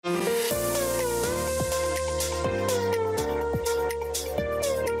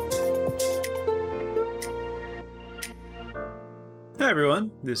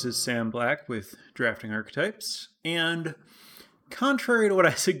everyone, this is Sam Black with Drafting Archetypes, and contrary to what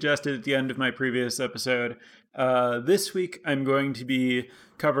I suggested at the end of my previous episode, this week I'm going to be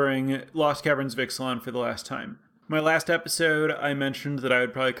covering Lost Caverns of Ixalan for the last time. My last episode, I mentioned that I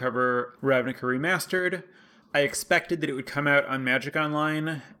would probably cover Ravnica Remastered. I expected that it would come out on Magic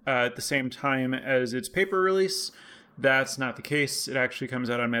Online at the same time as its paper release. That's not the case. It actually comes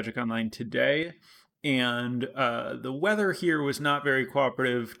out on Magic Online today. And the weather here was not very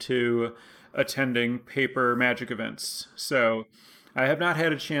cooperative to attending paper Magic events. So I have not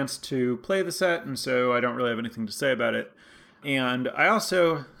had a chance to play the set, and so I don't really have anything to say about it. And I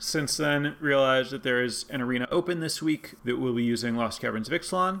also, since then, realized that there is an arena open this week that will be using Lost Caverns of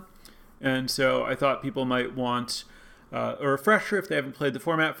Ixalan. And so I thought people might want a refresher if they haven't played the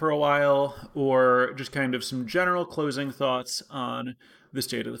format for a while, or just kind of some general closing thoughts on the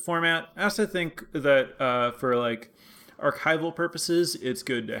state of the format. I also think that for like archival purposes, it's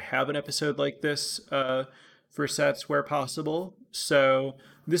good to have an episode like this for sets where possible. So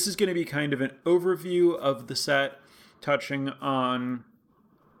this is going to be kind of an overview of the set, touching on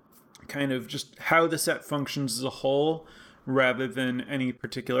kind of just how the set functions as a whole rather than any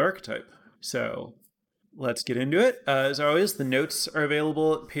particular archetype. So let's get into it. As always, the notes are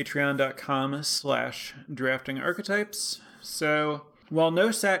available at patreon.com/draftingarchetypes. So while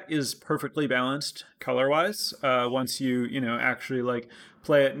no set is perfectly balanced color-wise, once you actually like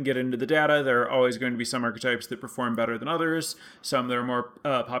play it and get into the data, there are always going to be some archetypes that perform better than others, some that are more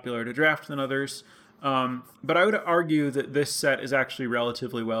popular to draft than others. But I would argue that this set is actually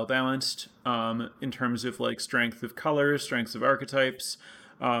relatively well balanced in terms of like strength of colors, strengths of archetypes.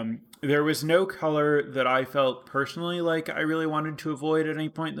 There was no color that I felt personally like I really wanted to avoid at any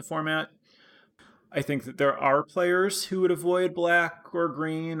point in the format. I think that there are players who would avoid black or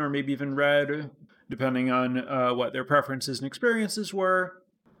green or maybe even red, depending on what their preferences and experiences were.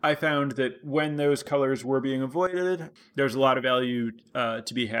 I found that when those colors were being avoided, there's a lot of value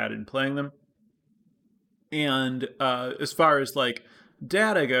to be had in playing them. And as far as like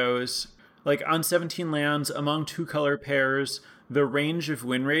data goes, like on 17 lands among two color pairs, the range of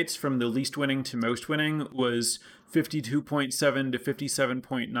win rates from the least winning to most winning was 52.7 to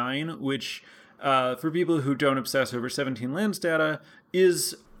 57.9, which for people who don't obsess over 17 lands data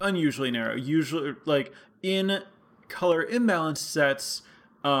is unusually narrow. Usually, like in color imbalanced sets,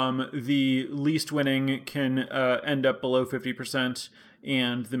 the least winning can end up below 50%,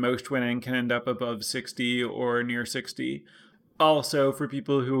 and the most winning can end up above 60 or near 60. Also, for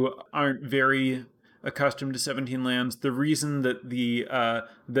people who aren't very accustomed to 17 lands, the reason that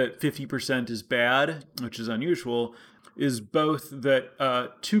that 50% is bad, which is unusual, is both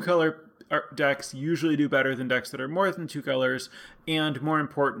that two-color decks usually do better than decks that are more than two colors, and more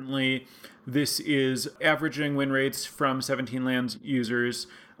importantly, this is averaging win rates from 17 lands users.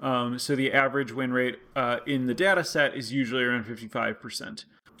 So the average win rate in the data set is usually around 55%.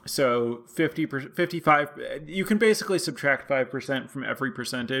 So 55, you can basically subtract 5% from every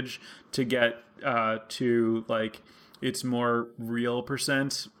percentage to get to like its more real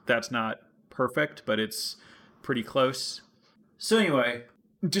percent. That's not perfect, but it's pretty close. So anyway,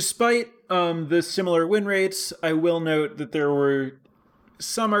 despite the similar win rates, I will note that there were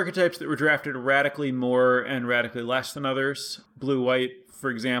some archetypes that were drafted radically more and radically less than others. Blue-white, for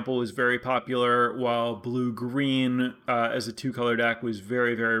example, was very popular, while blue-green as a two-color deck was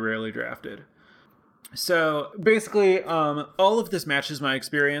very, very rarely drafted. So basically, all of this matches my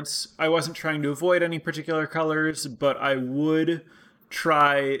experience. I wasn't trying to avoid any particular colors, but I would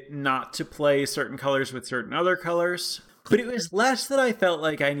try not to play certain colors with certain other colors. But it was less that I felt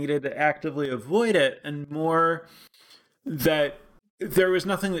like I needed to actively avoid it, and more that there was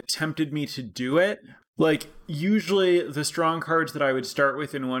nothing that tempted me to do it. Like, usually the strong cards that I would start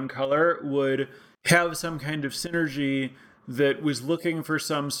with in one color would have some kind of synergy that was looking for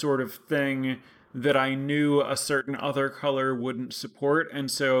some sort of thing that I knew a certain other color wouldn't support,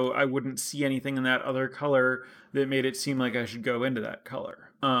 and so I wouldn't see anything in that other color that made it seem like I should go into that color.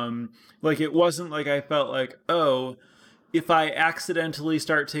 Like, it wasn't like I felt like, oh, if I accidentally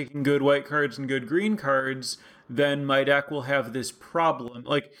start taking good white cards and good green cards, then my deck will have this problem.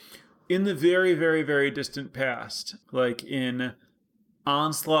 Like, in the very, very, very distant past, like in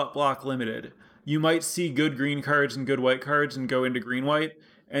Onslaught Block Limited, you might see good green cards and good white cards and go into green-white,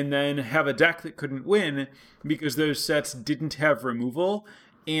 and then have a deck that couldn't win because those sets didn't have removal,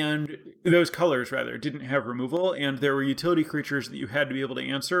 and those colors, rather, didn't have removal, and there were utility creatures that you had to be able to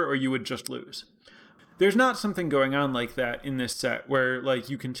answer or you would just lose. There's not something going on like that in this set where like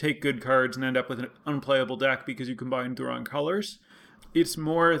you can take good cards and end up with an unplayable deck because you combined the wrong colors. It's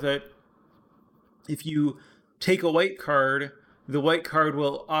more that if you take a white card the white card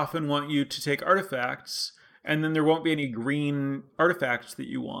will often want you to take artifacts, and then there won't be any green artifacts that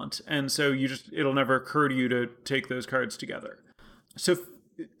you want. And so it'll never occur to you to take those cards together. So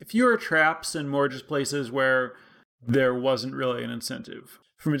fewer traps and more just places where there wasn't really an incentive.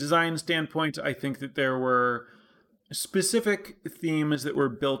 From a design standpoint, I think that there were specific themes that were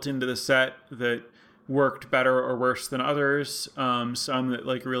built into the set that worked better or worse than others. Some that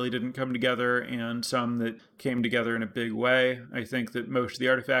like really didn't come together, and some that came together in a big way. I think that most of the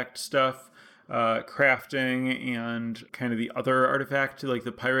artifact stuff, crafting, and kind of the other artifact, like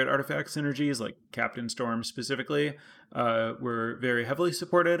the pirate artifact synergies, like Captain Storm specifically, were very heavily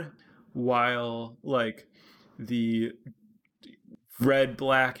supported, while like the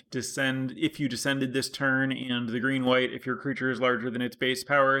red-black descend if you descended this turn, and the green-white if your creature is larger than its base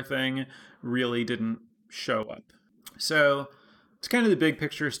power thing really didn't show up. So it's kind of the big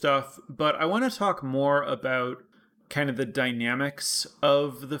picture stuff, but I want to talk more about kind of the dynamics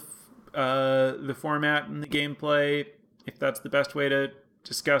of the format and the gameplay, if that's the best way to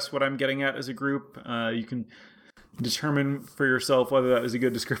discuss what I'm getting at as a group. You can determine for yourself whether that is a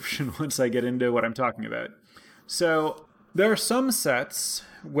good description once I get into what I'm talking about. So there are some sets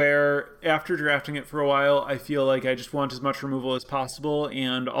where after drafting it for a while, I feel like I just want as much removal as possible,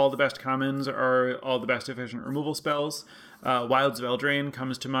 and all the best commons are all the best efficient removal spells. Wilds of Eldraine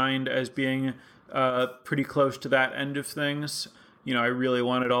comes to mind as being pretty close to that end of things. You know, I really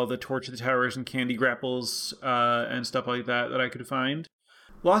wanted all the Torch of the Towers and Candy Grapples and stuff like that I could find.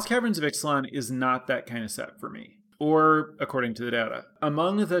 Lost Caverns of Ixalan is not that kind of set for me, or according to the data.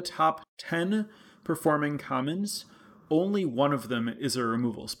 Among the top 10 performing commons, only one of them is a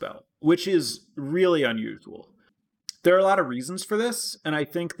removal spell, which is really unusual. There are a lot of reasons for this, and I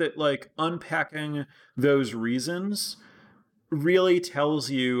think that like unpacking those reasons really tells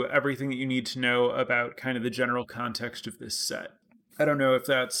you everything that you need to know about kind of the general context of this set. I don't know if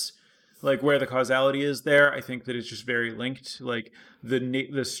that's like where the causality is there. I think that it's just very linked. Like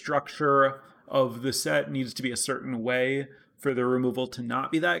the structure of the set needs to be a certain way for the removal to not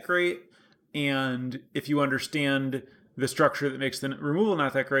be that great. And if you understand the structure that makes the removal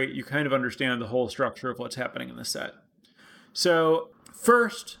not that great, you kind of understand the whole structure of what's happening in the set. So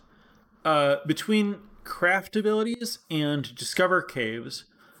first, between craft abilities and discover caves,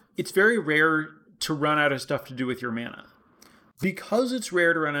 it's very rare to run out of stuff to do with your mana. Because it's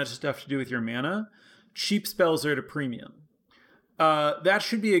rare to run out of stuff to do with your mana, cheap spells are at a premium. That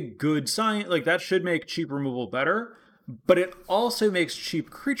should be a good sign. Like, that should make cheap removal better, but it also makes cheap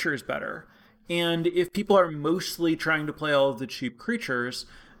creatures better. And if people are mostly trying to play all of the cheap creatures,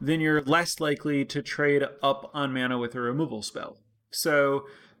 then you're less likely to trade up on mana with a removal spell. So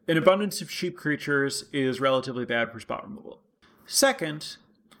an abundance of cheap creatures is relatively bad for spot removal. Second,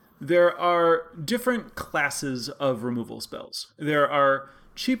 there are different classes of removal spells. There are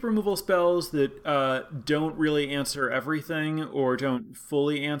cheap removal spells that don't really answer everything or don't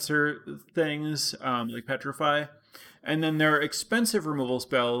fully answer things, like Petrify. And then there are expensive removal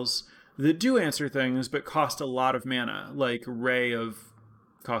spells that do answer things but cost a lot of mana, like Ray of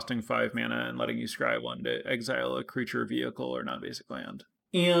costing 5 mana and letting you scry 1 to exile a creature, vehicle, or non-basic land.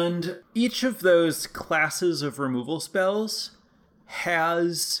 And each of those classes of removal spells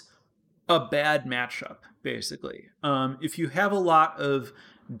has a bad matchup, basically. If you have a lot of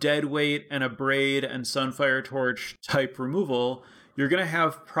Deadweight and Abrade and Sunfire Torch type removal, you're going to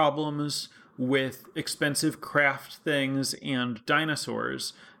have problems with expensive craft things and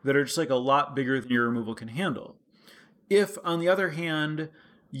dinosaurs that are just like a lot bigger than your removal can handle. If, on the other hand,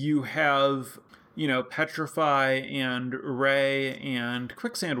 you have, Petrify and Ray and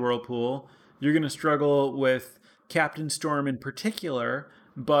Quicksand Whirlpool, you're going to struggle with Captain Storm in particular,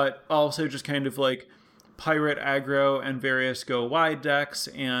 but also just kind of like Pirate aggro and various go wide decks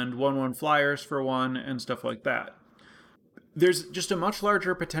and 1/1 flyers for 1 and stuff like that. There's just a much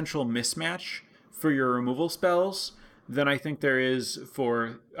larger potential mismatch for your removal spells than I think there is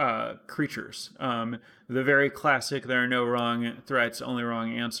for creatures. The very classic "there are no wrong threats, only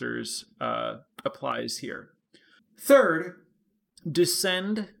wrong answers" applies here. Third,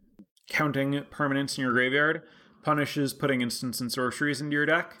 Descend, counting permanents in your graveyard, punishes putting instants and sorceries into your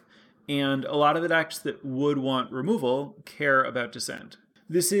deck, and a lot of the decks that would want removal care about Descend.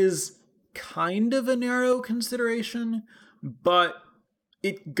 This is kind of a narrow consideration, but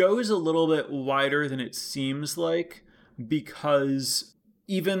it goes a little bit wider than it seems like, because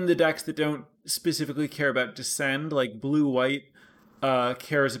even the decks that don't specifically care about Descend, like blue-white,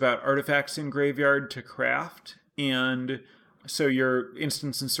 cares about artifacts in graveyard to craft, and so your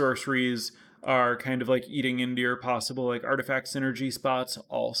instants and sorceries are kind of like eating into your possible like artifact synergy spots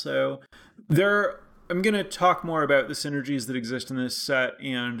also. There I'm going to talk more about the synergies that exist in this set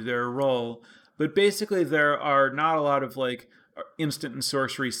and their role, but basically there are not a lot of like instant and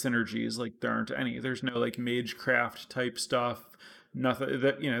sorcery synergies. Like there aren't any. There's no like magecraft type stuff. Nothing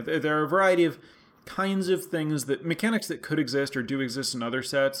that, you know, there are a variety of kinds of things that mechanics that could exist or do exist in other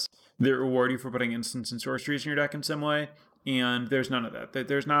sets that reward you for putting instants and sorceries in your deck in some way. And there's none of that.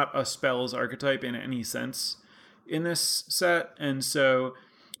 There's not a spells archetype in any sense in this set. And so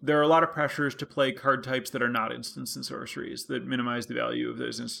there are a lot of pressures to play card types that are not instants and sorceries that minimize the value of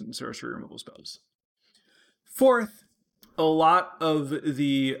those instant and sorcery removal spells. Fourth, a lot of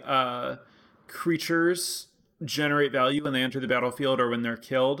the creatures generate value when they enter the battlefield or when they're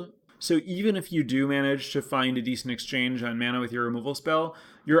killed. So even if you do manage to find a decent exchange on mana with your removal spell,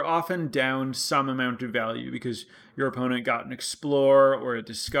 you're often down some amount of value because your opponent got an explore or a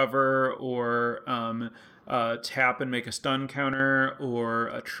discover or tap and make a stun counter or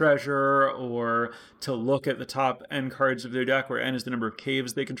a treasure or to look at the top end cards of their deck where n is the number of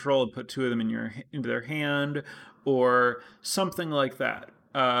caves they control and put 2 of them into their hand or something like that.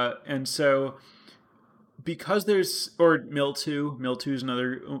 And so because there's, or Mill 2 is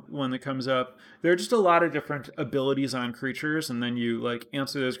another one that comes up. There are just a lot of different abilities on creatures, and then you like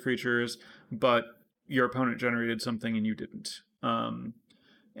answer those creatures, but your opponent generated something and you didn't.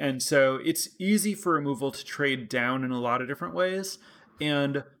 And so it's easy for removal to trade down in a lot of different ways,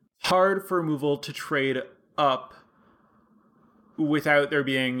 and hard for removal to trade up without there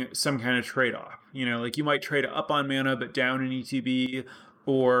being some kind of trade-off. You know, like you might trade up on mana but down in ETB,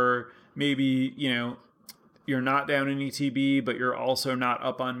 or maybe, you know, you're not down in ETB, but you're also not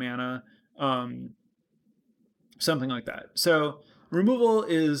up on mana. Something like that. So removal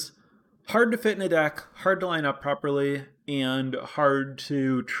is hard to fit in a deck, hard to line up properly, and hard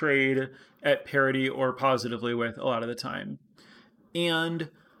to trade at parity or positively with a lot of the time. And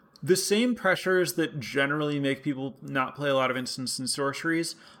the same pressures that generally make people not play a lot of instants and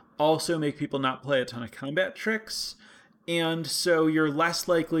sorceries also make people not play a ton of combat tricks. And so you're less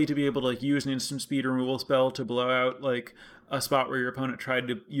likely to be able to like use an instant speed removal spell to blow out like a spot where your opponent tried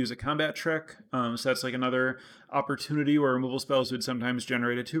to use a combat trick. So that's like another opportunity where removal spells would sometimes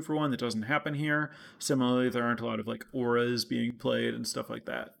generate a 2-for-1 that doesn't happen here. Similarly, there aren't a lot of like auras being played and stuff like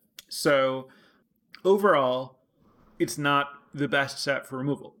that. So overall, it's not the best set for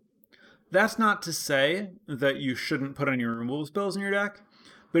removal. That's not to say that you shouldn't put any removal spells in your deck,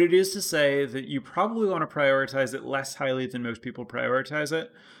 but it is to say that you probably want to prioritize it less highly than most people prioritize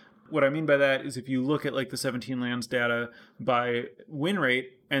it. What I mean by that is if you look at like the 17 lands data by win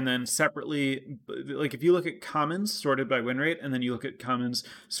rate, and then separately, like if you look at commons sorted by win rate, and then you look at commons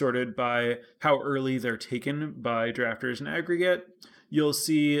sorted by how early they're taken by drafters in aggregate, you'll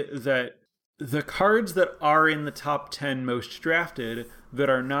see that the cards that are in the top 10 most drafted that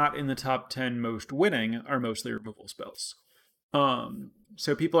are not in the top 10 most winning are mostly removal spells.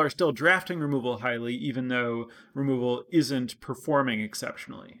 So people are still drafting removal highly, even though removal isn't performing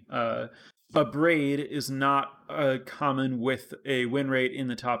exceptionally. A braid is not a common with a win rate in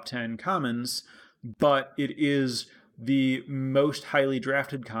the top 10 commons, but it is the most highly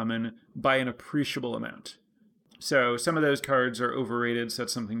drafted common by an appreciable amount. So some of those cards are overrated, so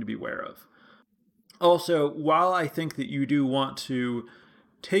that's something to be aware of. Also, while I think that you do want to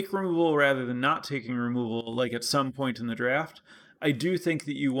take removal rather than not taking removal, like at some point in the draft, I do think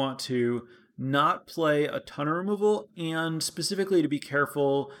that you want to not play a ton of removal, and specifically to be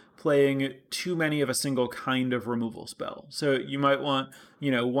careful playing too many of a single kind of removal spell. So you might want,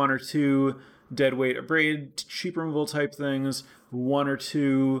 1 or 2 deadweight or braid, cheap removal type things, 1 or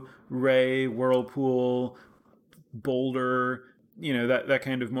 2 ray, whirlpool, boulder, that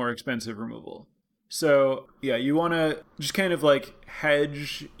kind of more expensive removal. So yeah, you want to just kind of like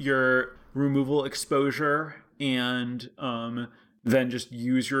hedge your removal exposure and then just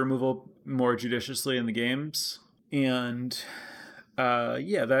use your removal more judiciously in the games. And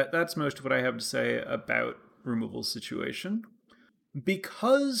that's most of what I have to say about removal situation.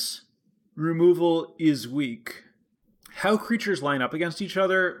 Because removal is weak, how creatures line up against each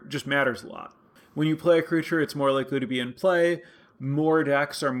other just matters a lot. When you play a creature, it's more likely to be in play. More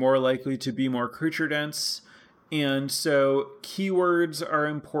decks are more likely to be more creature dense. And so keywords are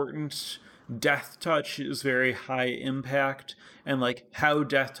important. Death touch is very high impact. And how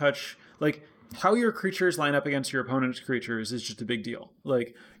death touch, how your creatures line up against your opponent's creatures is just a big deal.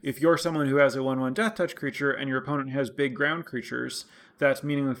 If you're someone who has a 1/1 death touch creature and your opponent has big ground creatures, that's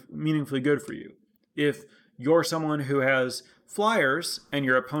meaningfully good for you. If you're someone who has flyers and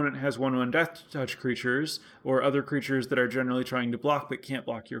your opponent has 1/1 death touch creatures or other creatures that are generally trying to block but can't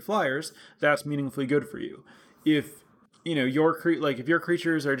block your flyers, that's meaningfully good for you. If like if your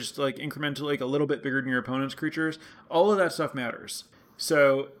creatures are just like incrementally like a little bit bigger than your opponent's creatures, all of that stuff matters.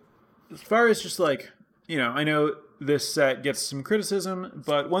 So as far as just like, I know this set gets some criticism,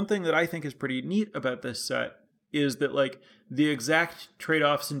 but one thing that I think is pretty neat about this set is that like the exact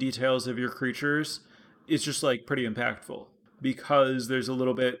trade-offs and details of your creatures is just like pretty impactful, because there's a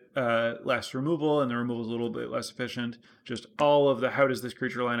little bit less removal and the removal is a little bit less efficient. Just all of the how does this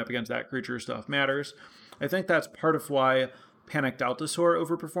creature line up against that creature stuff matters. I think that's part of why Panicked Allosaur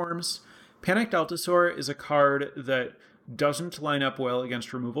overperforms. Panicked Allosaur is a card that doesn't line up well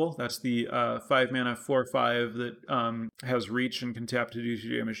against removal. That's the 5 mana 4/5 that has reach and can tap to do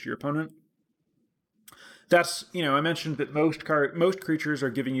 2 damage to your opponent. That's, I mentioned that most creatures are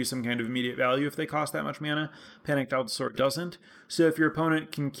giving you some kind of immediate value if they cost that much mana. Panicked Allosaur doesn't. So if your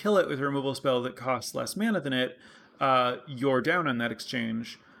opponent can kill it with a removal spell that costs less mana than it, you're down on that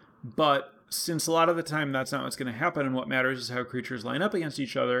exchange. But since a lot of the time that's not what's going to happen, and what matters is how creatures line up against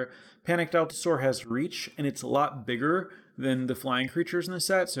each other, Panicked Allosaur has reach, and it's a lot bigger than the flying creatures in the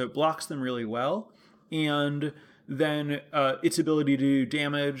set, so it blocks them really well. And then its ability to do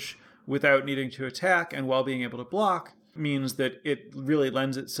damage without needing to attack and while being able to block means that it really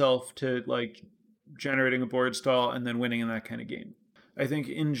lends itself to like generating a board stall and then winning in that kind of game. I think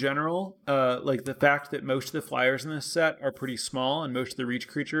in general, like the fact that most of the flyers in this set are pretty small and most of the reach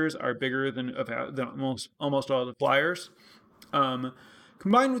creatures are bigger than almost all the flyers,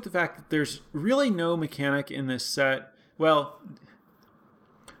 combined with the fact that there's really no mechanic in this set. Well,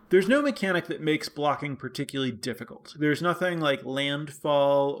 there's no mechanic that makes blocking particularly difficult. There's nothing like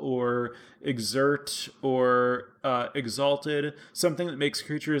Landfall or Exert or Exalted, something that makes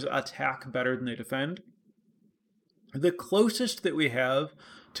creatures attack better than they defend. The closest that we have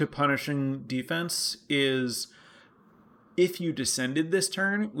to punishing defense is if you descended this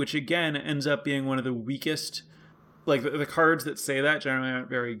turn, which again ends up being one of the weakest, like the cards that say that generally aren't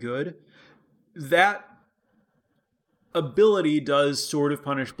very good. That ability does sort of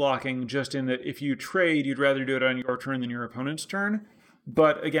punish blocking, just in that if you trade, you'd rather do it on your turn than your opponent's turn.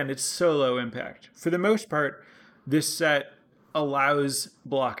 But again, it's so low impact. For the most part, this set allows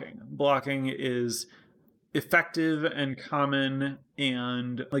blocking. Blocking is effective and common,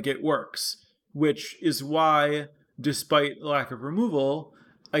 and like it works, which is why, despite lack of removal,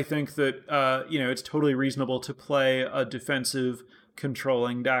 I think that it's totally reasonable to play a defensive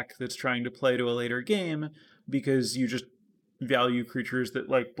controlling deck that's trying to play to a later game, because you just value creatures that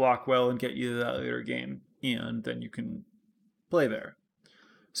like block well and get you to that later game, and then you can play there.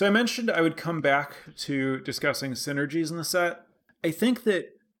 So I mentioned I would come back to discussing synergies in the set. I think that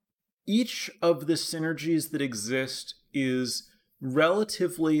each of the synergies that exist is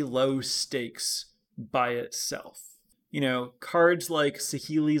relatively low stakes by itself. Cards like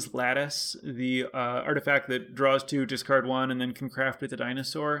Saheeli's Lattice, the artifact that draws 2, discard 1, and then can craft with a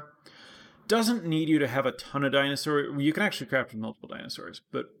dinosaur, doesn't need you to have a ton of dinosaurs. You can actually craft with multiple dinosaurs,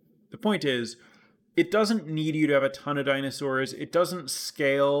 but the point is, it doesn't need you to have a ton of dinosaurs. It doesn't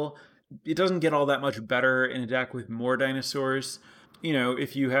scale. It doesn't get all that much better in a deck with more dinosaurs.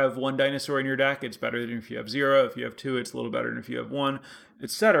 If you have 1 dinosaur in your deck, it's better than if you have 0. If you have 2, it's a little better than if you have 1,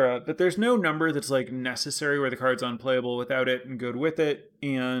 etc. But there's no number that's like necessary where the card's unplayable without it and good with it.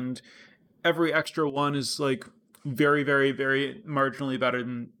 And every extra 1 is like very, very, very marginally better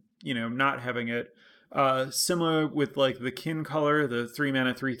than, not having it. Similar with like the Kin color, the 3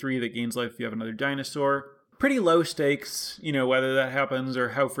 mana 3/3 that gains life if you have another dinosaur. Pretty low stakes, whether that happens or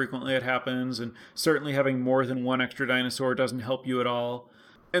how frequently it happens, and certainly having more than 1 extra dinosaur doesn't help you at all.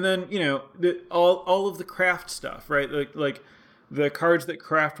 And then, all of the craft stuff, right? Like the cards that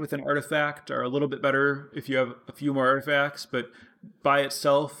craft with an artifact are a little bit better if you have a few more artifacts, but by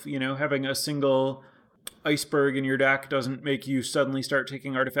itself, having a single iceberg in your deck doesn't make you suddenly start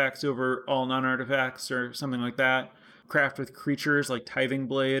taking artifacts over all non-artifacts or something like that. Craft with creatures like Tithing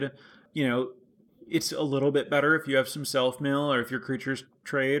Blade, it's a little bit better if you have some self-mill, or if your creatures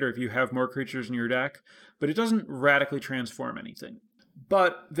trade, or if you have more creatures in your deck, but it doesn't radically transform anything.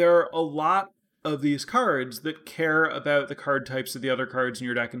 But there are a lot of these cards that care about the card types of the other cards in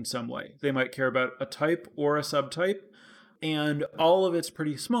your deck in some way. They might care about a type or a subtype, and all of it's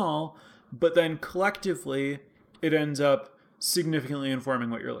pretty small, but then collectively it ends up significantly informing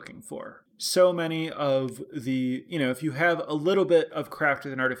what you're looking for. So many of the, if you have a little bit of craft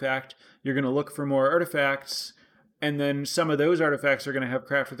with an artifact, you're going to look for more artifacts, and then some of those artifacts are going to have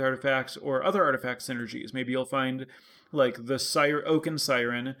craft with artifacts or other artifact synergies. Maybe you'll find like the Oaken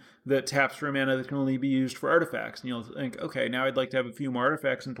Siren that taps for a mana that can only be used for artifacts, and you'll think, okay, now I'd like to have a few more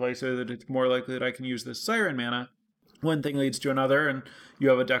artifacts in play so that it's more likely that I can use this Siren mana. One thing leads to another, and you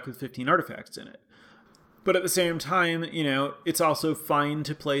have a deck with 15 artifacts in it. But at the same time, it's also fine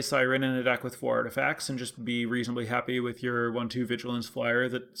to play Siren in a deck with 4 artifacts and just be reasonably happy with your 1/2 Vigilance Flyer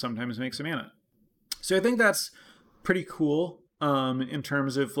that sometimes makes a mana. So I think that's pretty cool in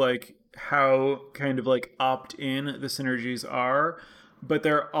terms of like how kind of like opt-in the synergies are, but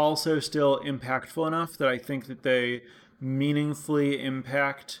they're also still impactful enough that I think that they meaningfully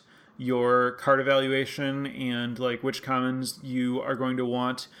impact your card evaluation, and like which commons you are going to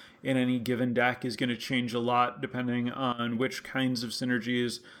want in any given deck is going to change a lot depending on which kinds of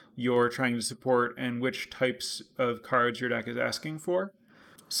synergies you're trying to support and which types of cards your deck is asking for.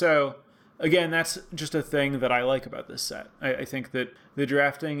 So again, that's just a thing that I like about this set. I think that the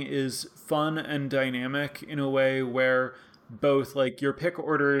drafting is fun and dynamic in a way where both like your pick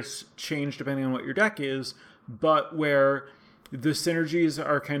orders change depending on what your deck is, but where the synergies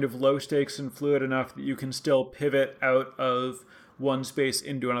are kind of low stakes and fluid enough that you can still pivot out of one space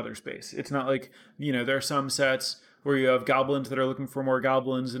into another space. It's not like, there are some sets where you have goblins that are looking for more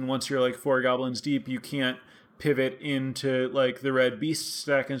goblins, and once you're like 4 goblins deep, you can't pivot into like the red beasts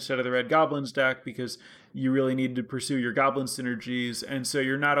deck instead of the red goblins deck because you really need to pursue your goblin synergies. And so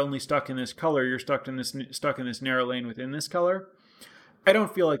you're not only stuck in this color, you're stuck in this narrow lane within this color. I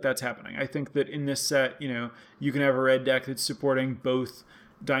don't feel like that's happening. I think that in this set, you can have a red deck that's supporting both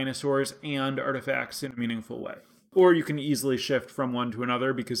dinosaurs and artifacts in a meaningful way. Or you can easily shift from one to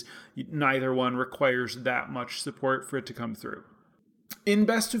another because neither one requires that much support for it to come through. In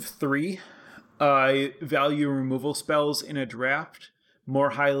best of 3, I value removal spells in a draft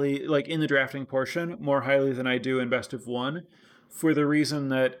more highly, like in the drafting portion, more highly than I do in best of 1, for the reason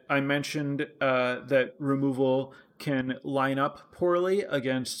that I mentioned that removal can line up poorly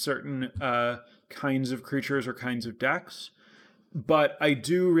against certain kinds of creatures or kinds of decks. But I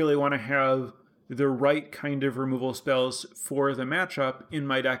do really want to have the right kind of removal spells for the matchup in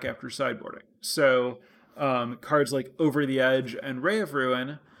my deck after sideboarding. So cards like Over the Edge and Ray of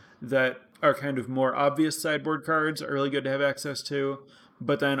Ruin that are kind of more obvious sideboard cards are really good to have access to.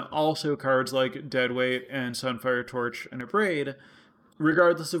 But then also cards like Deadweight and Sunfire Torch and Abrade,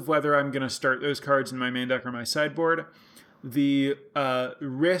 regardless of whether I'm going to start those cards in my main deck or my sideboard, the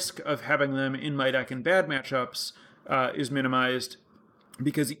risk of having them in my deck in bad matchups is minimized,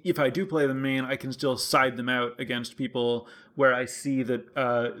 because if I do play them main, I can still side them out against people where I see that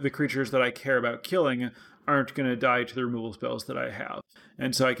the creatures that I care about killing aren't going to die to the removal spells that I have.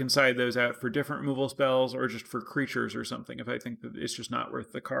 And so I can side those out for different removal spells or just for creatures or something if I think that it's just not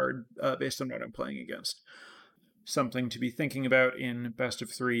worth the card based on what I'm playing against. Something to be thinking about in best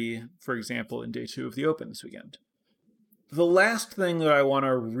of 3, for example, in day 2 of the Open this weekend. The last thing that I want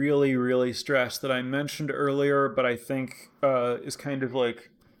to really, really stress that I mentioned earlier, but I think is kind of like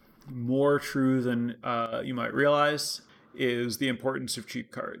more true than you might realize, is the importance of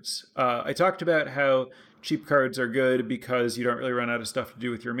cheap cards. I talked about how cheap cards are good because you don't really run out of stuff to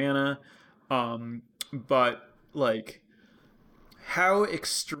do with your mana, but like how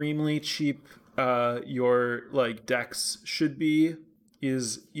extremely cheap your like decks should be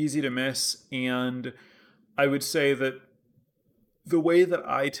is easy to miss. And I would say that the way that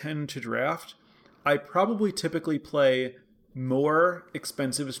I tend to draft, I probably typically play more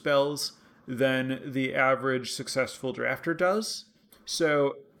expensive spells than the average successful drafter does.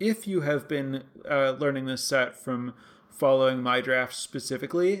 So if you have been learning this set from following my draft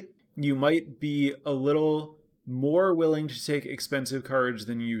specifically, you might be a little more willing to take expensive cards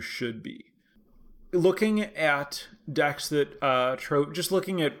than you should be. Looking at decks that just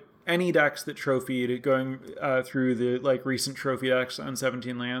looking at any decks that trophied, going through the like recent trophy decks on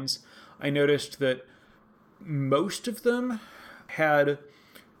 17 lands, I noticed that most of them had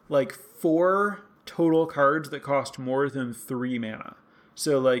like 4 total cards that cost more than 3 mana.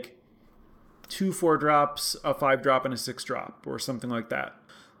 So like 2 4-drops, a 5-drop, and a 6-drop, or something like that.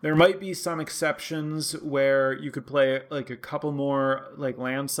 There might be some exceptions where you could play like a couple more like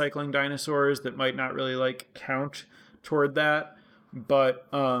land cycling dinosaurs that might not really like count toward that. But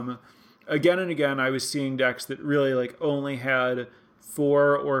again and again, I was seeing decks that really like only had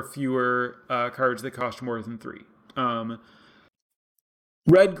 4 or fewer cards that cost more than 3.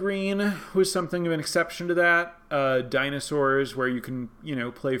 Red-green was something of an exception to that. Dinosaurs, where you can,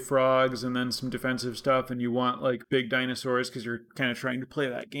 play frogs and then some defensive stuff, and you want like big dinosaurs because you're kind of trying to play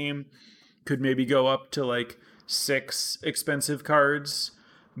that game, could maybe go up to like 6 expensive cards,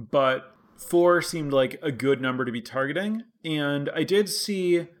 but 4 seemed like a good number to be targeting. And I did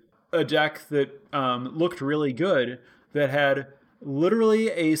see a deck that looked really good that had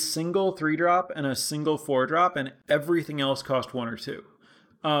literally a single 3-drop and a single 4-drop, and everything else cost 1 or 2.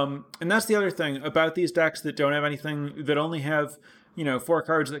 And that's the other thing about these decks that don't have anything, that only have, 4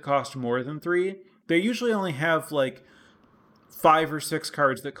 cards that cost more than 3. they usually only have like 5 or 6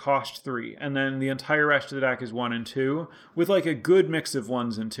 cards that cost 3, and then the entire rest of the deck is 1 and 2, with like a good mix of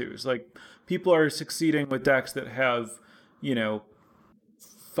 1s and 2s. Like, people are succeeding with decks that have,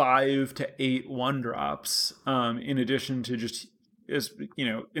 5 to 8 1-drops, in addition to just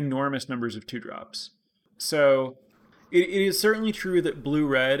enormous numbers of 2-drops. So it is certainly true that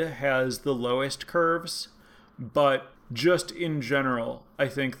blue-red has the lowest curves, but just in general, I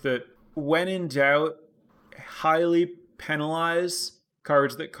think that when in doubt, highly penalize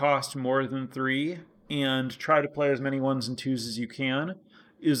cards that cost more than 3 and try to play as many 1s and 2s as you can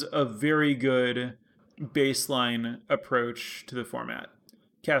is a very good baseline approach to the format.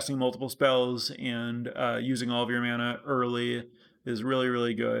 Casting multiple spells and using all of your mana early is really,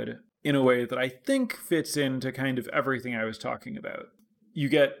 really good in a way that I think fits into kind of everything I was talking about. You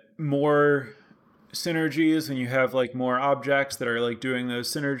get more synergies and you have like more objects that are like doing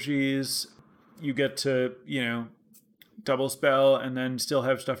those synergies. You get to, double spell and then still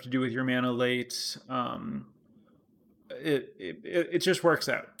have stuff to do with your mana late. It just works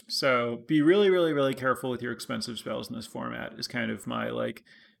out. So be really, really, really careful with your expensive spells in this format is kind of my like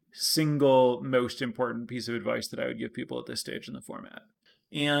single most important piece of advice that I would give people at this stage in the format.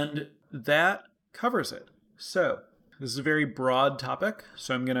 And that covers it. So this is a very broad topic.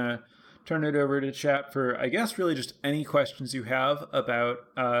 So I'm going to turn it over to chat for, I guess, really just any questions you have about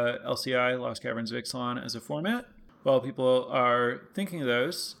LCI, Lost Caverns of Ixalan, as a format. While people are thinking of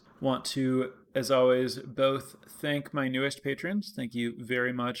those, want to, as always, both thank my newest patrons. Thank you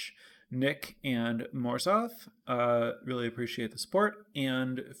very much, Nick and Morsov. Really appreciate the support.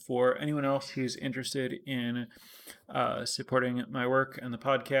 And for anyone else who's interested in supporting my work and the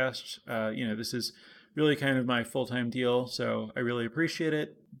podcast, this is really kind of my full-time deal, so I really appreciate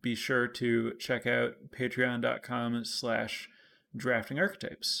it. Be sure to check out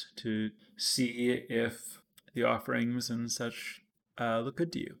patreon.com/draftingarchetypes to see if the offerings and such look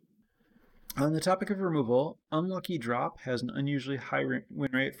good to you. On the topic of removal, Unlucky Drop has an unusually high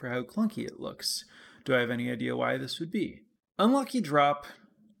win rate for how clunky it looks. Do I have any idea why this would be? Unlucky Drop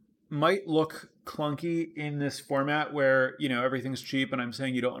might look clunky in this format where, everything's cheap and I'm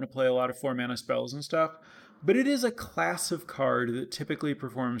saying you don't want to play a lot of 4-mana spells and stuff, but it is a class of card that typically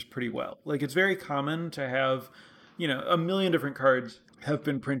performs pretty well. Like, it's very common to have, a million different cards have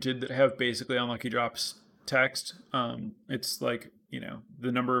been printed that have basically Unlucky Drops text. It's like,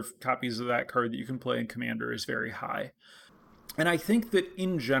 the number of copies of that card that you can play in Commander is very high. And I think that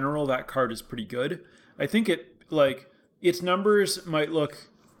in general, that card is pretty good. I think its numbers might look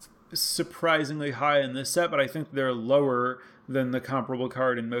surprisingly high in this set, but I think they're lower than the comparable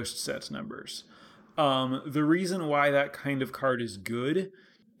card in most sets' numbers. The reason why that kind of card is good,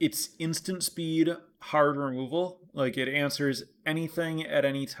 it's instant speed, hard removal. Like, it answers anything at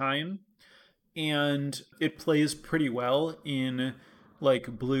any time. And it plays pretty well in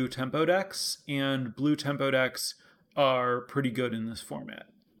like blue tempo decks, and blue tempo decks are pretty good in this format.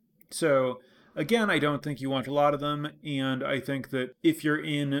 So again, I don't think you want a lot of them, and I think that if you're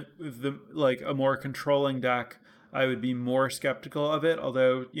in a more controlling deck, I would be more skeptical of it,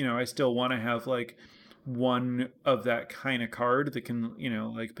 although, I still want to have like one of that kind of card that can,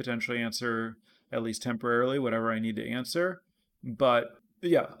 potentially answer at least temporarily whatever I need to answer. But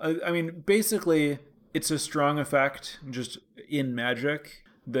yeah, I mean, basically, it's a strong effect just in Magic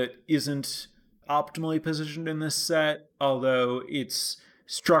that isn't optimally positioned in this set, although it's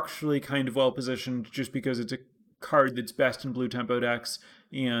structurally kind of well positioned just because it's a card that's best in blue tempo decks,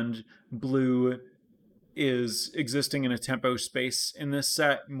 and blue is existing in a tempo space in this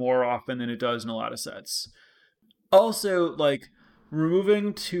set more often than it does in a lot of sets. Also,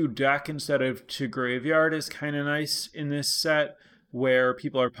 removing to deck instead of to graveyard is kind of nice in this set, where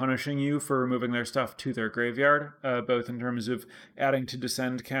people are punishing you for removing their stuff to their graveyard, both in terms of adding to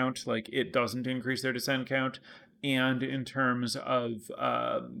descend count, like it doesn't increase their descend count, and in terms of,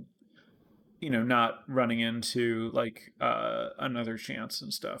 not running into another chance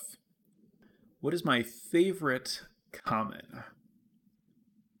and stuff. What is my favorite common?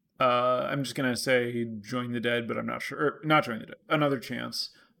 I'm just going to say Join the Dead, but I'm not sure. Or, not Join the Dead, Another Chance,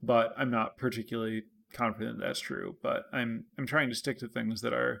 but I'm not particularly confident that's true. But I'm trying to stick to things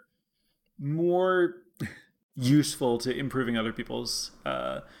that are more useful to improving other people's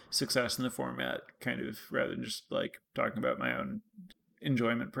success in the format, kind of, rather than just talking about my own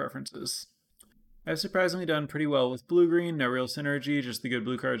enjoyment preferences. I've surprisingly done pretty well with blue-green, no real synergy, just the good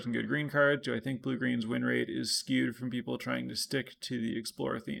blue cards and good green cards. Do I think blue-green's win rate is skewed from people trying to stick to the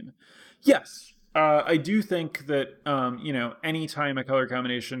Explorer theme? Yes. I do think that, anytime a color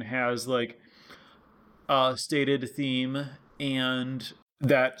combination has, a stated theme and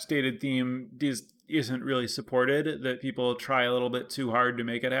that stated theme isn't really supported, that people try a little bit too hard to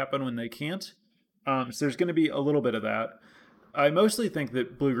make it happen when they can't. So there's going to be a little bit of that. I mostly think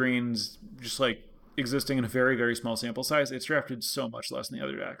that blue green's just like existing in a very, very small sample size. It's drafted so much less than the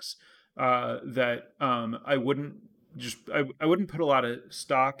other decks that I wouldn't put a lot of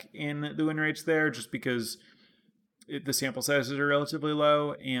stock in the win rates there, just because the sample sizes are relatively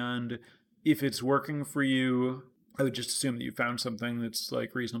low, and if it's working for you, I would just assume that you found something that's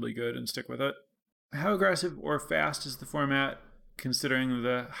like reasonably good and stick with it. How aggressive or fast is the format considering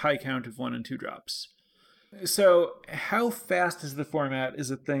the high count of 1 and 2 drops? So, how fast is the format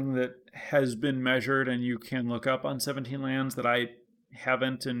is a thing that has been measured and you can look up on 17 lands that I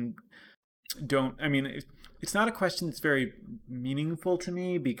haven't and don't. I mean, it's not a question that's very meaningful to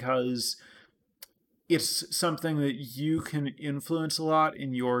me because it's something that you can influence a lot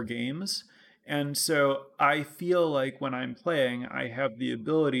in your games. And so I feel like when I'm playing, I have the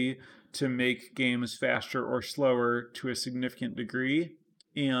ability to make games faster or slower to a significant degree.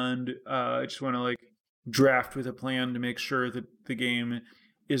 And I just want to like draft with a plan to make sure that the game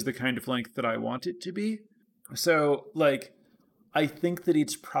is the kind of length that I want it to be. So, like, I think that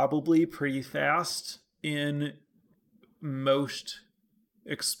it's probably pretty fast in most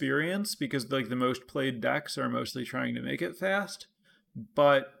experience because like the most played decks are mostly trying to make it fast,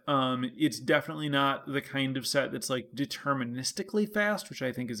 but it's definitely not the kind of set that's like deterministically fast, which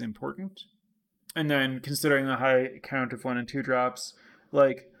I think is important. And then considering the high count of 1 and 2 drops,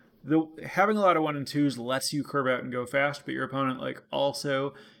 like the having a lot of 1 and 2s lets you curve out and go fast, but your opponent like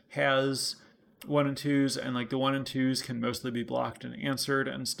also has 1 and 2s, and like the 1 and 2s can mostly be blocked and answered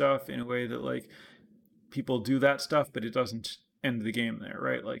and stuff in a way that like people do that stuff, but it doesn't end the game there,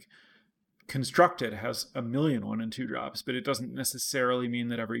 right? Like Constructed has a million 1 and 2 drops, but it doesn't necessarily mean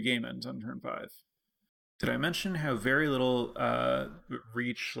that every game ends on turn 5. Did I mention how very little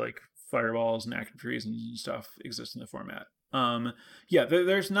reach, like fireballs and active treasons and stuff, exist in the format? Yeah,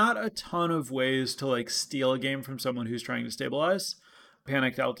 there's not a ton of ways to like steal a game from someone who's trying to stabilize.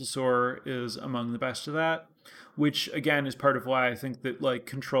 Panicked Allosaur is among the best of that, which again is part of why I think that like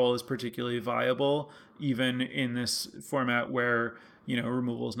control is particularly viable, even in this format where, you know,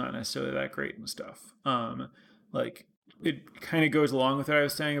 removal is not necessarily that great and stuff. Like it kind of goes along with what I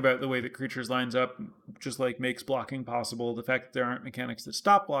was saying about the way that creatures lines up, just like makes blocking possible. The fact that there aren't mechanics that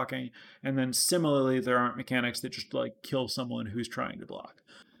stop blocking, and then similarly there aren't mechanics that just like kill someone who's trying to block.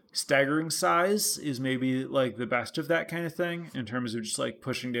 Staggering size is maybe like the best of that kind of thing in terms of just like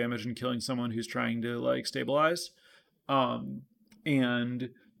pushing damage and killing someone who's trying to like stabilize. And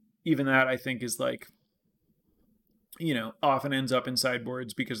even that I think is like, you know, often ends up in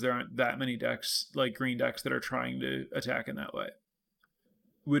sideboards because there aren't that many decks, like green decks, that are trying to attack in that way.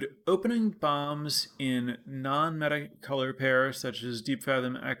 Would opening bombs in non-meta color pairs, such as Deep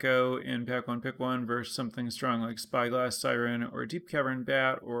Fathom Echo in Pack 1 Pick 1 versus something strong like Spyglass Siren or Deep Cavern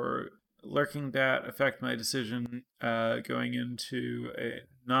Bat or Lurking Bat, affect my decision going into a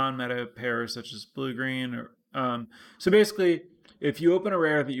non-meta pair such as blue-green? Or so basically, if you open a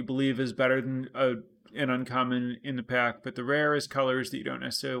rare that you believe is better than an uncommon in the pack, but the rare is colors that you don't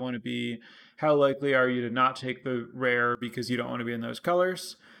necessarily want to be, how likely are you to not take the rare because you don't want to be in those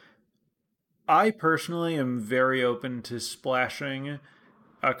colors? I personally am very open to splashing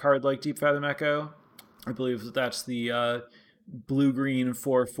a card like Deep Fathom Echo. I believe that that's the blue-green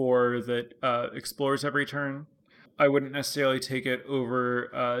 4/4 that explores every turn. I wouldn't necessarily take it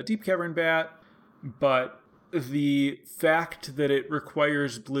over Deep Cavern Bat, but the fact that it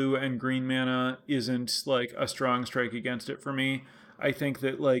requires blue and green mana isn't like a strong strike against it for me. I think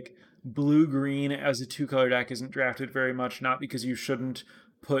that like blue-green as a 2-color deck isn't drafted very much, not because you shouldn't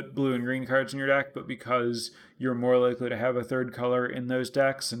put blue and green cards in your deck, but because you're more likely to have a third color in those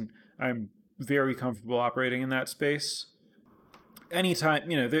decks, and I'm very comfortable operating in that space.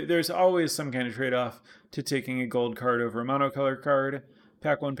 Anytime, you know, there's always some kind of trade-off to taking a gold card over a monocolor card,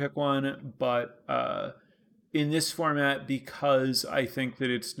 Pack 1 Pick 1, but in this format, because I think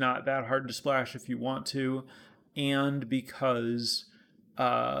that it's not that hard to splash if you want to, and because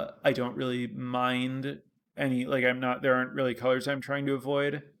I don't really mind any, like there aren't really colors I'm trying to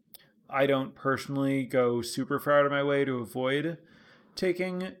avoid. I don't personally go super far out of my way to avoid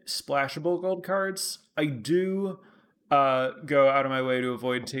taking splashable gold cards. I do go out of my way to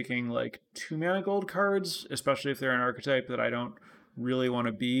avoid taking like 2-mana gold cards, especially if they're an archetype that I don't really want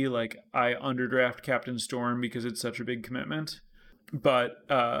to be. Like I underdraft Captain Storm because it's such a big commitment. But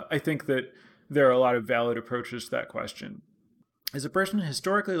I think that there are a lot of valid approaches to that question. Is a person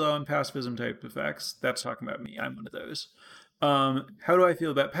historically low on pacifism type effects? That's talking about me. I'm one of those. How do I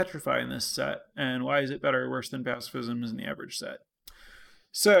feel about Petrify in this set? And why is it better or worse than pacifism in the average set?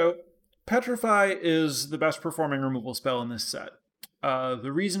 So, Petrify is the best performing removal spell in this set.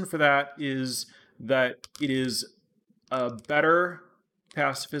 The reason for that is that it is a better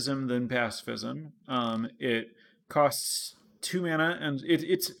pacifism than pacifism. It costs 2 mana, and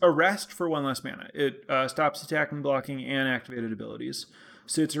it's a rest for 1 less mana. It stops attacking, blocking, and activated abilities.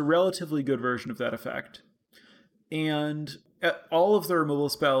 So it's a relatively good version of that effect. And all of the removal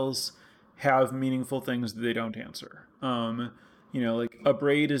spells have meaningful things that they don't answer. Like a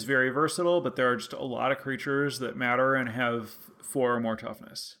braid is very versatile, but there are just a lot of creatures that matter and have 4 or more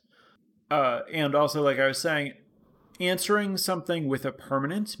toughness. And also, like I was saying, answering something with a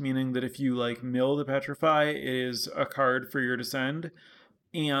permanent, meaning that if you like mill the Petrify, it is a card for your descend.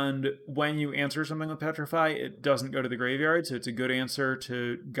 And when you answer something with Petrify, it doesn't go to the graveyard. So it's a good answer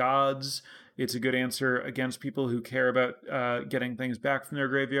to gods. It's a good answer against people who care about getting things back from their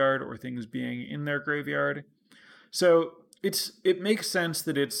graveyard or things being in their graveyard. So it makes sense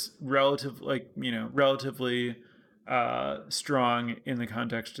that it's relatively strong in the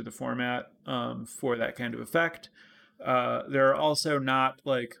context of the format for that kind of effect. There are also not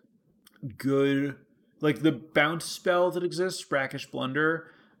like good, like the bounce spell that exists, Brackish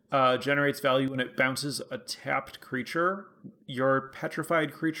Blunder, generates value when it bounces a tapped creature. Your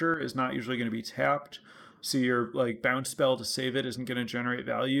petrified creature is not usually going to be tapped, so your like bounce spell to save it isn't going to generate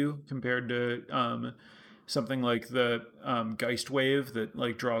value compared to something like the Geist Wave that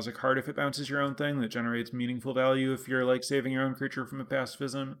like draws a card if it bounces your own thing that generates meaningful value if you're like saving your own creature from a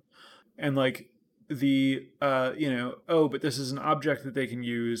pacifism. And like but this is an object that they can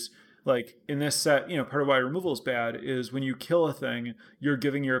use. Like in this set, part of why removal is bad is when you kill a thing, you're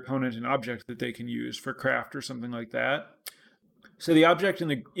giving your opponent an object that they can use for craft or something like that. So the object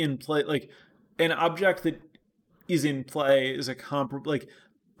in play, like an object that is in play, is a comparable, like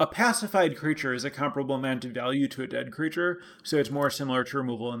a pacified creature is a comparable amount of value to a dead creature. So it's more similar to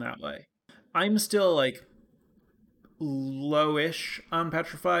removal in that way. I'm still like lowish on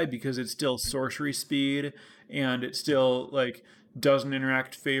Petrify because it's still sorcery speed and it still like doesn't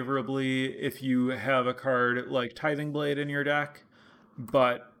interact favorably if you have a card like Tithing Blade in your deck,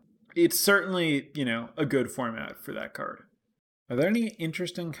 but it's certainly, a good format for that card. Are there any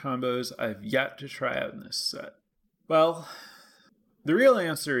interesting combos I've yet to try out in this set? Well, the real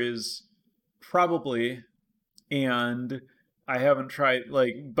answer is probably, and I haven't tried,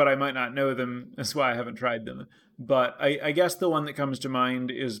 but I might not know them. That's why I haven't tried them. But I guess the one that comes to mind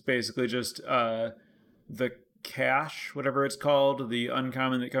is basically just the Cash, whatever it's called, the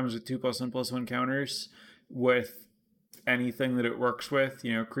uncommon that comes with 2+1/+1 counters with anything that it works with,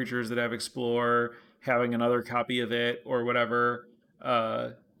 creatures that have Explore, having another copy of it or whatever.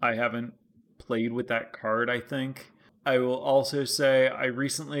 I haven't played with that card, I think. I will also say I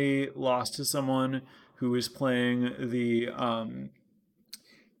recently lost to someone who was playing the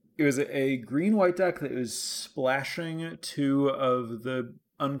it was a green-white deck that was splashing 2 of the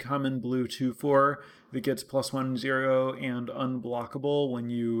uncommon blue 2/4 that gets +1/0 and unblockable when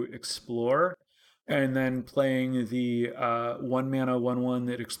you explore, and then playing the 1 mana 1/1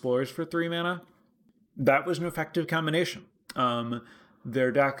 that explores for 3 mana. That was an effective combination.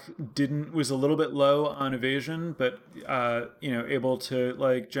 Their deck was a little bit low on evasion, but able to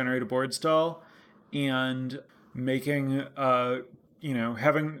like generate a board stall, and making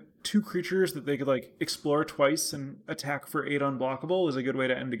having 2 creatures that they could like explore twice and attack for 8 unblockable is a good way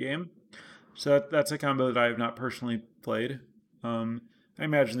to end a game. So that's a combo that I have not personally played. I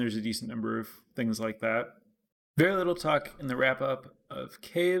imagine there's a decent number of things like that. Very little talk in the wrap up of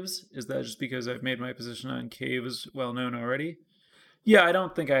Caves. Is that just because I've made my position on Caves well known already? Yeah, I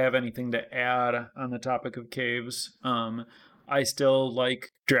don't think I have anything to add on the topic of Caves. I still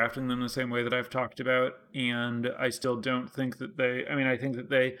like drafting them the same way that I've talked about, and I still don't think that I think that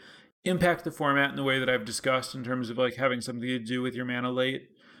they impact the format in the way that I've discussed in terms of like having something to do with your mana late.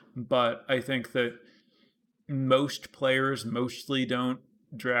 But I think that most players mostly don't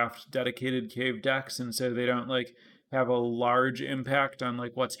draft dedicated cave decks, and so they don't like have a large impact on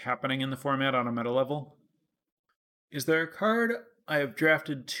like what's happening in the format on a meta level. Is there a card I have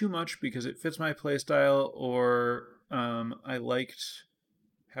drafted too much because it fits my playstyle, or I liked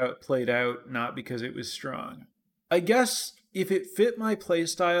how it played out, not because it was strong? I guess if it fit my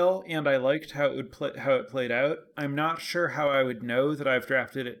playstyle and I liked how it played out, I'm not sure how I would know that I've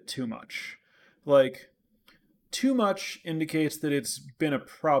drafted it too much. Like, too much indicates that it's been a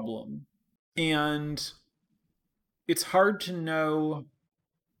problem, and it's hard to know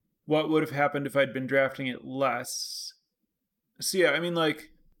what would have happened if I'd been drafting it less. So yeah,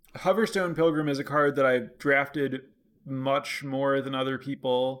 like Hoverstone Pilgrim is a card that I've drafted much more than other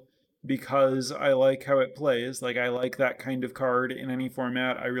people, because I like how it plays. Like, I like that kind of card in any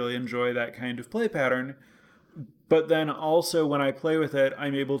format. I really enjoy that kind of play pattern. But then also, when I play with it,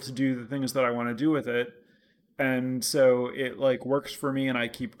 I'm able to do the things that I want to do with it. And so it like works for me and I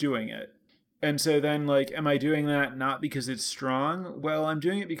keep doing it. And so then, like, am I doing that not because it's strong? Well, I'm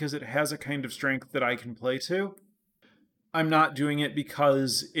doing it because it has a kind of strength that I can play to. I'm not doing it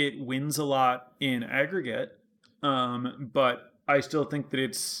because it wins a lot in aggregate, but I still think that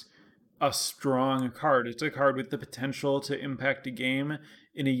it's a strong card. It's a card with the potential to impact a game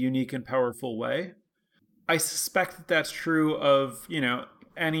in a unique and powerful way. I suspect that that's true of,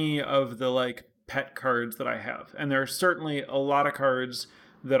 any of the like pet cards that I have. And there are certainly a lot of cards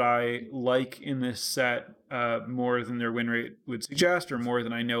that I like in this set more than their win rate would suggest, or more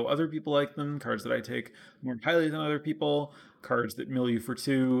than I know other people like them, cards that I take more highly than other people, cards that mill you for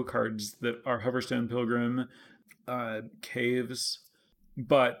two, cards that are Hoverstone Pilgrim, caves.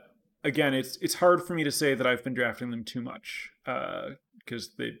 But again, it's hard for me to say that I've been drafting them too much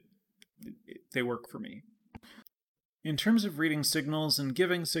because they work for me. In terms of reading signals and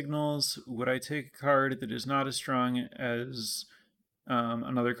giving signals, would I take a card that is not as strong as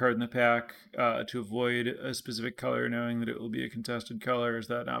another card in the pack to avoid a specific color, knowing that it will be a contested color? Has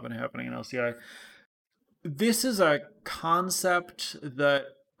that not been happening in LCI? This is a concept that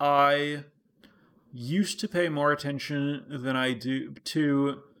I used to pay more attention than I do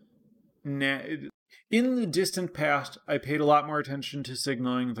to now. In the distant past, I paid a lot more attention to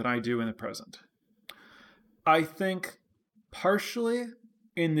signaling than I do in the present. I think partially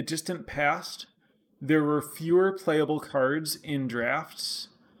in the distant past, there were fewer playable cards in drafts,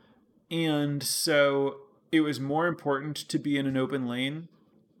 and so it was more important to be in an open lane,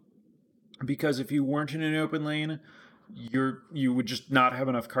 because if you weren't in an open lane, you would just not have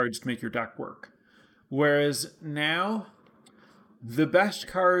enough cards to make your deck work. Whereas now, the best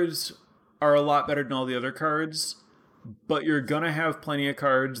cards are a lot better than all the other cards, but you're gonna have plenty of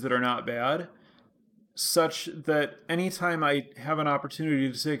cards that are not bad, such that anytime I have an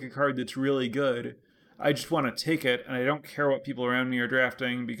opportunity to take a card that's really good, I just want to take it, and I don't care what people around me are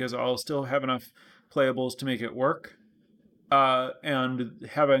drafting, because I'll still have enough playables to make it work. And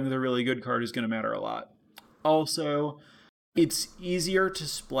having the really good card is going to matter a lot. Also, it's easier to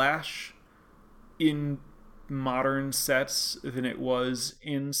splash in modern sets than it was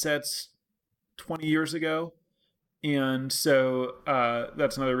in sets 20 years ago. And so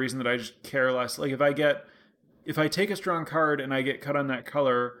that's another reason that I just care less. Like, if I take a strong card and I get cut on that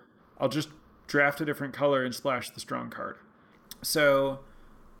color, I'll just draft a different color and splash the strong card. So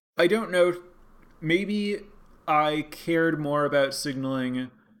I don't know. Maybe I cared more about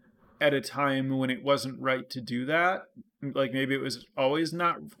signaling at a time when it wasn't right to do that. Like, maybe it was always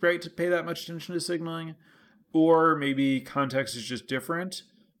not right to pay that much attention to signaling, or maybe context is just different.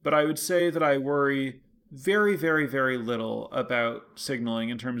 But I would say that I worry very, very, very little about signaling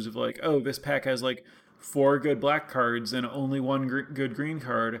in terms of like, oh, this pack has like 4 good black cards and only 1 good green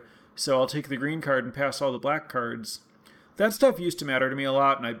card, so I'll take the green card and pass all the black cards. That stuff used to matter to me a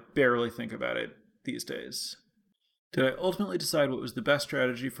lot, and I barely think about it these days. Did I ultimately decide what was the best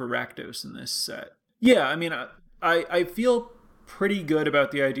strategy for Rakdos in this set? Yeah, I mean, I feel pretty good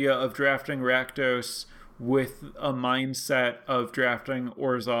about the idea of drafting Rakdos with a mindset of drafting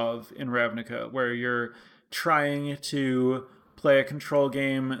Orzhov in Ravnica, where you're trying to play a control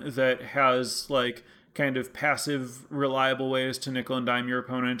game that has like kind of passive, reliable ways to nickel and dime your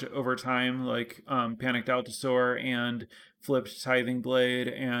opponent over time, like Panicked Altasaur and Flipped Tithing Blade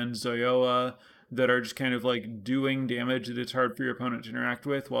and Zoyoa, that are just kind of like doing damage that it's hard for your opponent to interact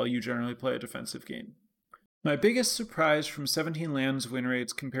with while you generally play a defensive game. My biggest surprise from 17 lands win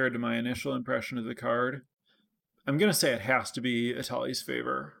rates compared to my initial impression of the card, I'm going to say it has to be Atali's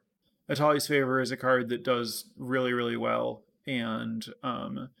Favor. Atali's Favor is a card that does really, really well and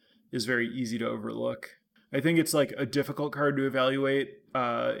is very easy to overlook. I think it's like a difficult card to evaluate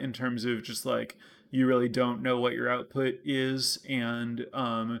in terms of just like you really don't know what your output is, and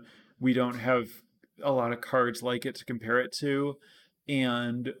we don't have a lot of cards like it to compare it to.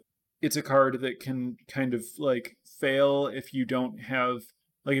 And it's a card that can kind of like fail if you don't have,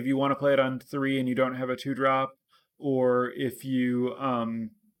 like, if you want to play it on 3 and you don't have a 2-drop, or if you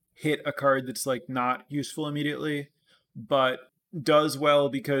hit a card that's like not useful immediately, but does well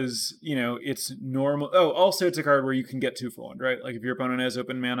because, it's normal. Oh, also it's a card where you can get 2 for 1, right? Like if your opponent has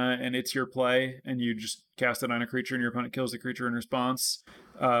open mana and it's your play and you just cast it on a creature and your opponent kills the creature in response,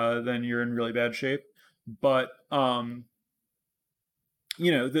 then you're in really bad shape. But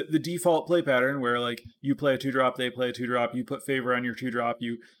the default play pattern where like you play a 2-drop, they play a 2-drop, you put favor on your 2-drop,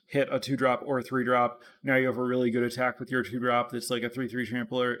 you hit a 2-drop or a 3-drop. Now you have a really good attack with your 2-drop that's like a 3/3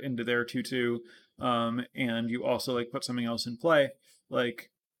 trampler into their 2/2, and you also like put something else in play. Like,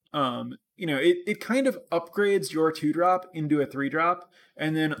 it kind of upgrades your 2-drop into a 3-drop,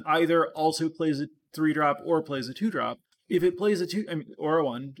 and then either also plays a 3-drop or plays a 2-drop. If it plays a 2, or a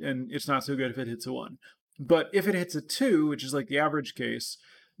 1, and it's not so good if it hits a 1. But if it hits a 2, which is like the average case,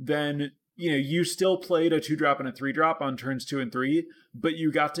 then you still played a 2-drop and a 3-drop on turns 2 and 3, but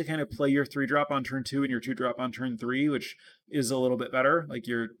you got to kind of play your 3-drop on turn 2 and your 2-drop on turn 3, which is a little bit better. Like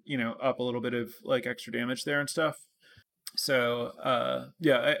you're up a little bit of like extra damage there and stuff. So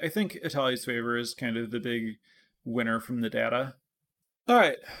yeah, I think Italia's favor is kind of the big winner from the data. All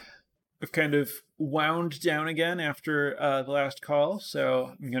right, I've kind of wound down again after the last call,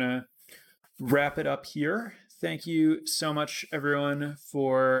 so I'm gonna wrap it up here. Thank you so much, everyone,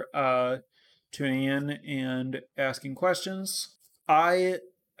 for tuning in and asking questions. As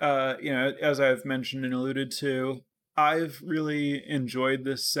I've mentioned and alluded to, I've really enjoyed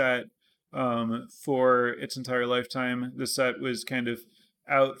this set for its entire lifetime. This set was kind of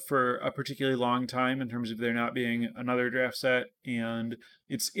out for a particularly long time in terms of there not being another draft set, and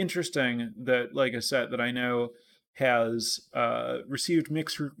it's interesting that like a set that I know has received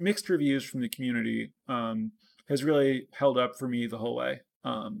mixed reviews from the community has really held up for me the whole way.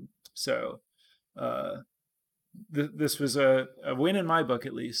 So this was a win in my book,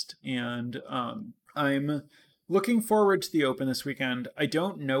 at least, and I'm looking forward to the Open this weekend. I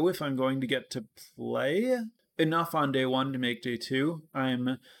don't know if I'm going to get to play enough on day 1 to make day 2.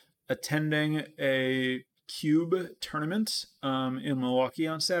 I'm attending a Cube tournament in Milwaukee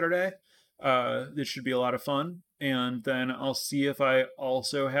on Saturday. This should be a lot of fun. And then I'll see if I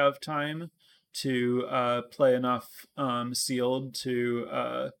also have time to play enough sealed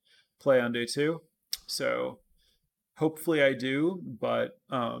to play on day 2. So hopefully I do, but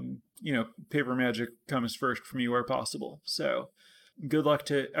paper magic comes first for me where possible. So good luck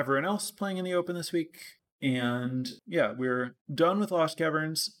to everyone else playing in the Open this week. And yeah, we're done with Lost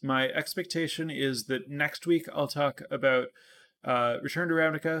Caverns. My expectation is that next week I'll talk about Return to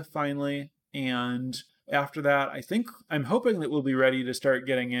Ravnica finally, and after that, I'm hoping that we'll be ready to start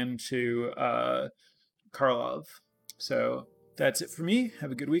getting into Karlov. So that's it for me.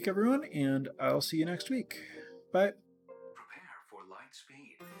 Have a good week, everyone, and I'll see you next week. Bye.